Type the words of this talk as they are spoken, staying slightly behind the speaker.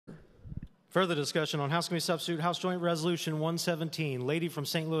Further discussion on House Committee Substitute House Joint Resolution 117. Lady from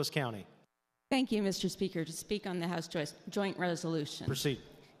St. Louis County. Thank you, Mr. Speaker. To speak on the House Joint Resolution. Proceed.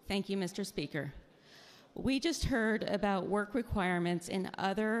 Thank you, Mr. Speaker. We just heard about work requirements in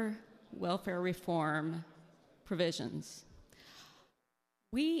other welfare reform provisions.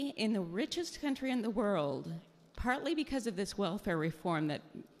 We, in the richest country in the world, partly because of this welfare reform that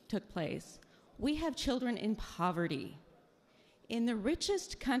took place, we have children in poverty. In the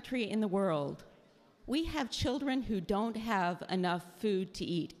richest country in the world, we have children who don't have enough food to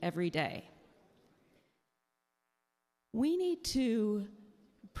eat every day. We need to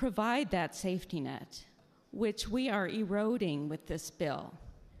provide that safety net, which we are eroding with this bill.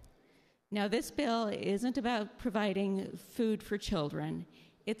 Now, this bill isn't about providing food for children.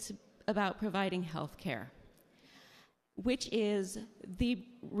 It's about providing health care, which is the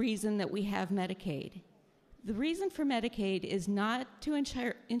reason that we have Medicaid. The reason for Medicaid is not to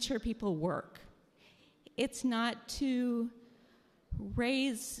ensure people work. It's not to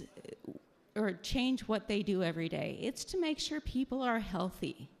raise or change what they do every day. It's to make sure people are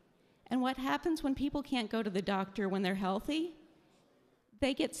healthy. And what happens when people can't go to the doctor when they're healthy?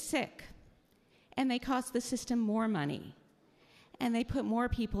 They get sick, and they cost the system more money, and they put more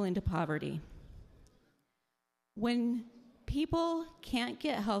people into poverty. When people can't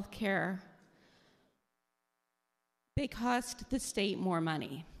get health care, they cost the state more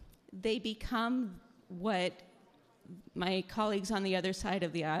money. They become what my colleagues on the other side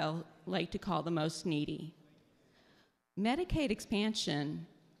of the aisle like to call the most needy. Medicaid expansion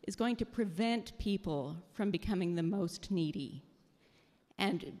is going to prevent people from becoming the most needy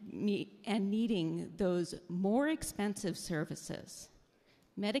and needing those more expensive services.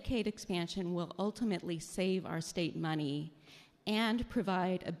 Medicaid expansion will ultimately save our state money and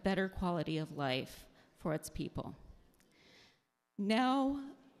provide a better quality of life for its people. Now,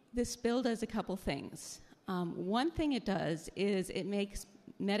 this bill does a couple things. One thing it does is it makes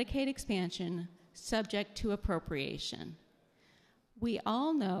Medicaid expansion subject to appropriation. We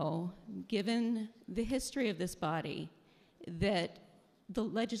all know, given the history of this body, that the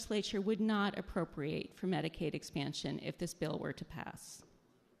legislature would not appropriate for Medicaid expansion if this bill were to pass.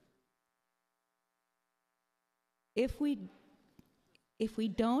 If we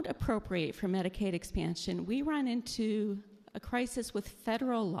don't appropriate for Medicaid expansion, we run into a crisis with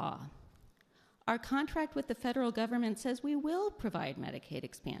federal law. Our contract with the federal government says we will provide Medicaid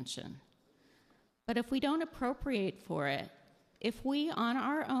expansion. But if we don't appropriate for it, if we on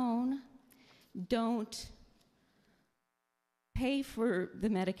our own don't pay for the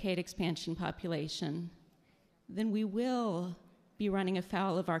Medicaid expansion population, then we will be running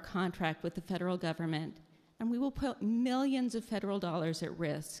afoul of our contract with the federal government, and we will put millions of federal dollars at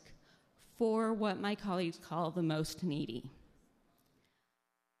risk for what my colleagues call the most needy.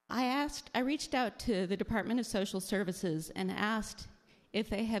 I reached out to the Department of Social Services and asked if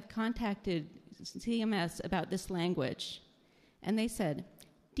they have contacted CMS about this language. And they said,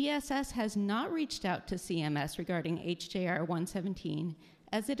 DSS has not reached out to CMS regarding HJR 117,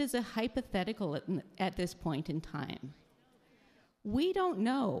 as it is a hypothetical at this point in time. We don't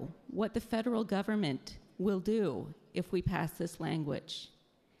know what the federal government will do if we pass this language.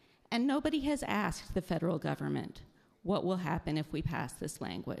 And nobody has asked the federal government what will happen if we pass this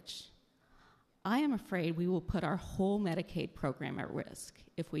language. I am afraid we will put our whole Medicaid program at risk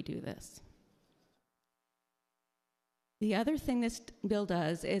if we do this. The other thing this bill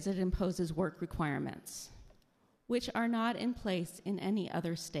does is it imposes work requirements, which are not in place in any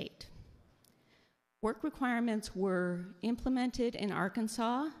other state. Work requirements were implemented in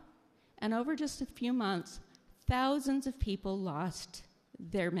Arkansas, and over just a few months, thousands of people lost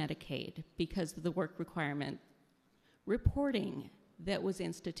their Medicaid because of the work requirement reporting that was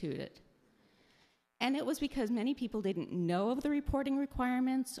instituted. And it was because many people didn't know of the reporting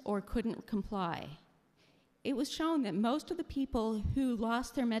requirements or couldn't comply. It was shown that most of the people who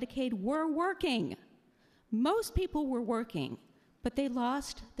lost their Medicaid were working. Most people were working, but they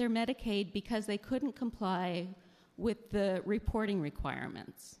lost their Medicaid because they couldn't comply with the reporting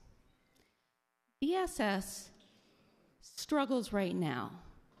requirements. DSS struggles right now.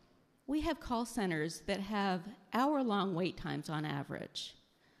 We have call centers that have hour-long wait times on average.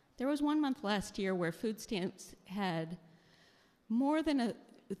 There was 1 month last year where food stamps had more than a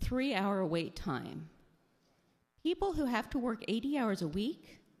 3-hour wait time. People who have to work 80 hours a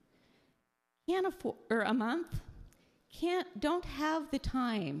week can't afford, or a month, don't have the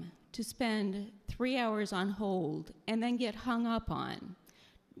time to spend 3 hours on hold and then get hung up on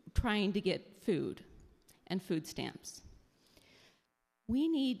trying to get food and food stamps.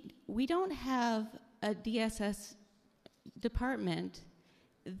 We don't have a DSS department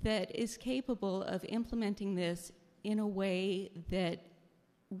that is capable of implementing this in a way that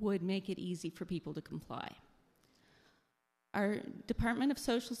would make it easy for people to comply. Our Department of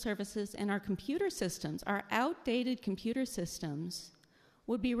Social Services and our computer systems, our outdated computer systems,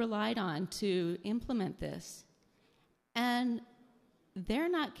 would be relied on to implement this. And they're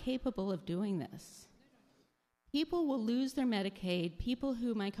not capable of doing this. People will lose their Medicaid. People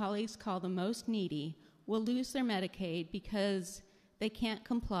who my colleagues call the most needy will lose their Medicaid because they can't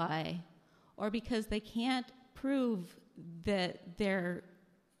comply or because they can't prove that they're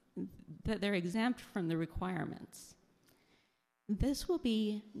exempt from the requirements. This will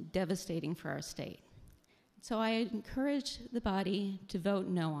be devastating for our state. So I encourage the body to vote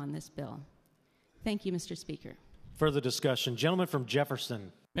no on this bill. Thank you, Mr. Speaker. Further discussion. Gentleman from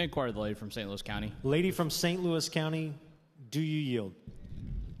Jefferson. May I inquire the lady from St. Louis County? Lady from St. Louis County, do you yield?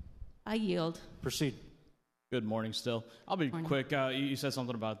 I yield. Proceed. Good morning still. I'll be quick. You said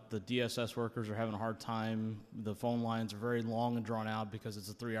something about the DSS workers are having a hard time. The phone lines are very long and drawn out because it's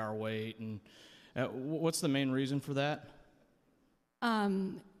a 3-hour wait. And what's the main reason for that?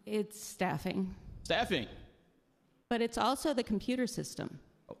 It's staffing. Staffing? But it's also the computer system.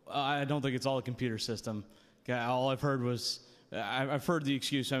 I don't think it's all the computer system. All I've heard was, I've heard the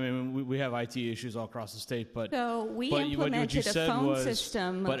excuse. I mean, we have IT issues all across the state, but so we but implemented what you a said phone was,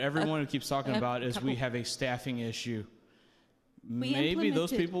 system. But everyone who keeps talking about is we have a staffing issue. Maybe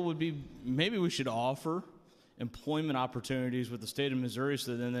those people would be. Maybe we should offer employment opportunities with the state of Missouri,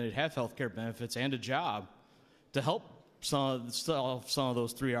 so then they'd have health care benefits and a job to help some of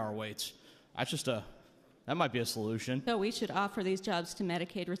those 3-hour waits. That might be a solution. So we should offer these jobs to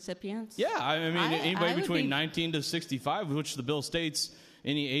Medicaid recipients? Yeah, I mean, anybody between 19 to 65, which the bill states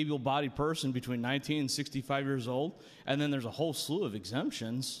any able-bodied person between 19 and 65 years old, and then there's a whole slew of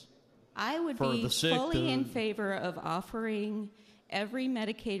exemptions. I would be fully in favor of offering every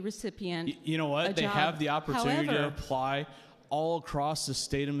Medicaid recipient You know what? They job. have the opportunity However, to apply all across the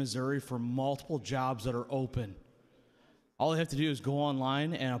state of Missouri for multiple jobs that are open. All they have to do is go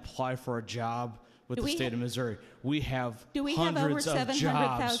online and apply for a job with the state of Missouri. We have hundreds of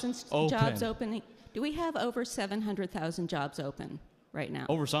jobs open. Do we have over 700,000 jobs open right now?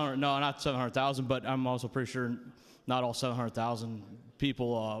 Over 700, no, not 700,000, but I'm also pretty sure not all 700,000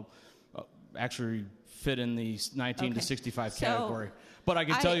 people actually fit in the 19 to 65 category. But I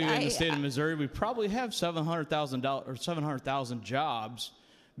can tell you in the state of Missouri, we probably have 700,000 jobs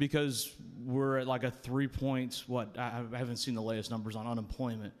because we're at like a 3 points, I haven't seen the latest numbers on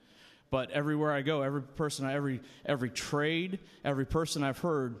unemployment. But everywhere I go, every person, every trade, every person I've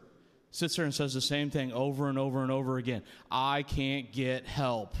heard sits there and says the same thing over and over and over again. I can't get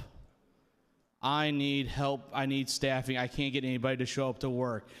help. I need help. I need staffing. I can't get anybody to show up to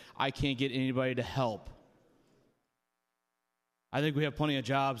work. I can't get anybody to help. I think we have plenty of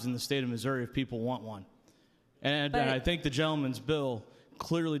jobs in the state of Missouri if people want one. And I think the gentleman's bill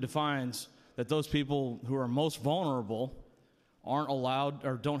clearly defines that those people who are most vulnerable aren't allowed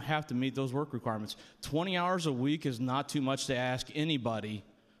or don't have to meet those work requirements. 20 hours a week is not too much to ask anybody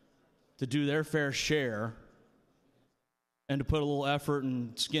to do their fair share and to put a little effort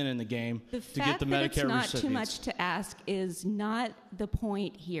and skin in the game to get the Medicare recipients. The fact that it's not too much to ask is not the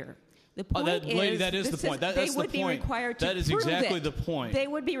point here. The point that is the point. That's the point. That is exactly the point. They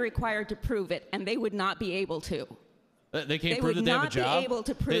would be required to prove it, and they would not be able to. They can't prove that they have a job. They would not be able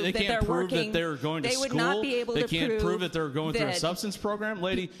to prove that they're working. That they're going to school. They would not be able to prove. They can't prove that they're going through a substance program,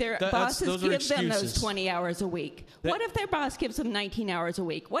 lady. Their bosses give them those 20 hours a week. What if their boss gives them 19 hours a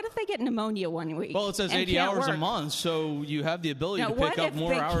week? What if they get pneumonia 1 week? Well, it says 80 hours a month, so you have the ability to pick up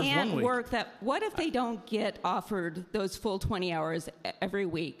more hours 1 week. What if they don't get offered those full 20 hours every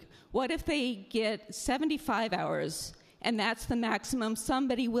week? What if they get 75 hours, and that's the maximum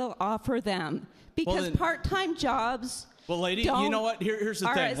somebody will offer them? Because part-time jobs... Well, lady, you know what? Here's the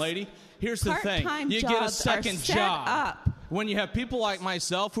thing, lady. Here's the thing. You get a second job. When you have people like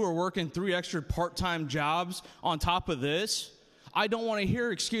myself who are working 3 extra part-time jobs on top of this, I don't want to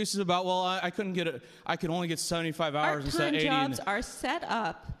hear excuses about, well, I could only get 75 hours instead of 80. Part-time jobs are set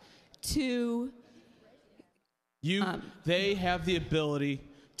up to... They have the ability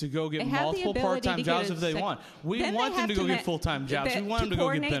to go get multiple part-time jobs if they want. We want them to go get full-time jobs. We want them to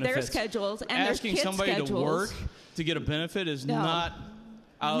go get benefits. Their schedules and asking their somebody schedules. To work to get a benefit is not...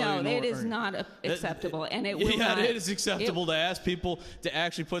 it is not acceptable, and it will not. Yeah, it is acceptable to ask people to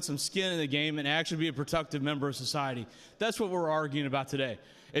actually put some skin in the game and actually be a productive member of society. That's what we're arguing about today.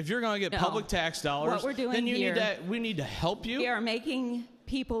 If you're going to get public tax dollars, then we need to help you. We are making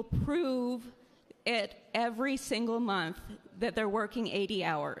people prove it every single month that they're working 80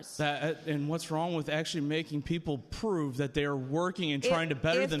 hours. And what's wrong with actually making people prove that they are working and trying to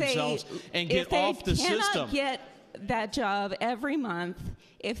better themselves and get off the system? If they cannot get that job every month,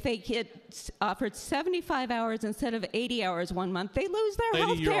 if they get offered 75 hours instead of 80 hours one month, they lose their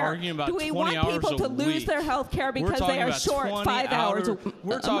health care. You're arguing about 20 hours a week. Do we want people to lose their health care because they are short 5 hours a month?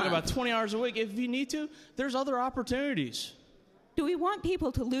 We're talking about 20 hours a week. If you need to, there's other opportunities. Do we want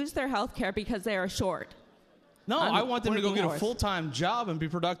people to lose their health care because they are short? No, I want them to go get a full-time job and be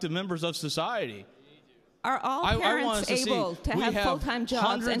productive members of society. Are all parents able to have full-time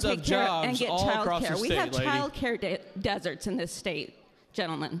jobs and take care and get child care? We have child care deserts in this state,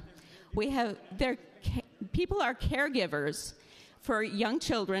 gentlemen. People are caregivers for young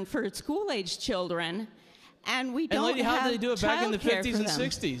children, for school-aged children, and we don't lady, how did they do it back in the 50s and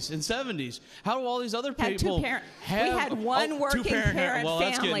 60s and 70s? How do all these other people we had one working parent well,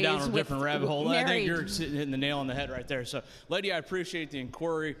 that's getting down a different rabbit hole. I think you're hitting the nail on the head right there. So, lady, I appreciate the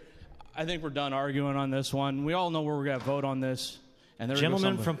inquiry. I think we're done arguing on this one. We all know where we're going to vote on this. And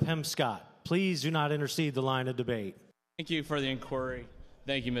Gentleman from Pemscott, please do not intercede the line of debate. Thank you for the inquiry.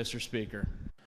 Thank you, Mr. Speaker.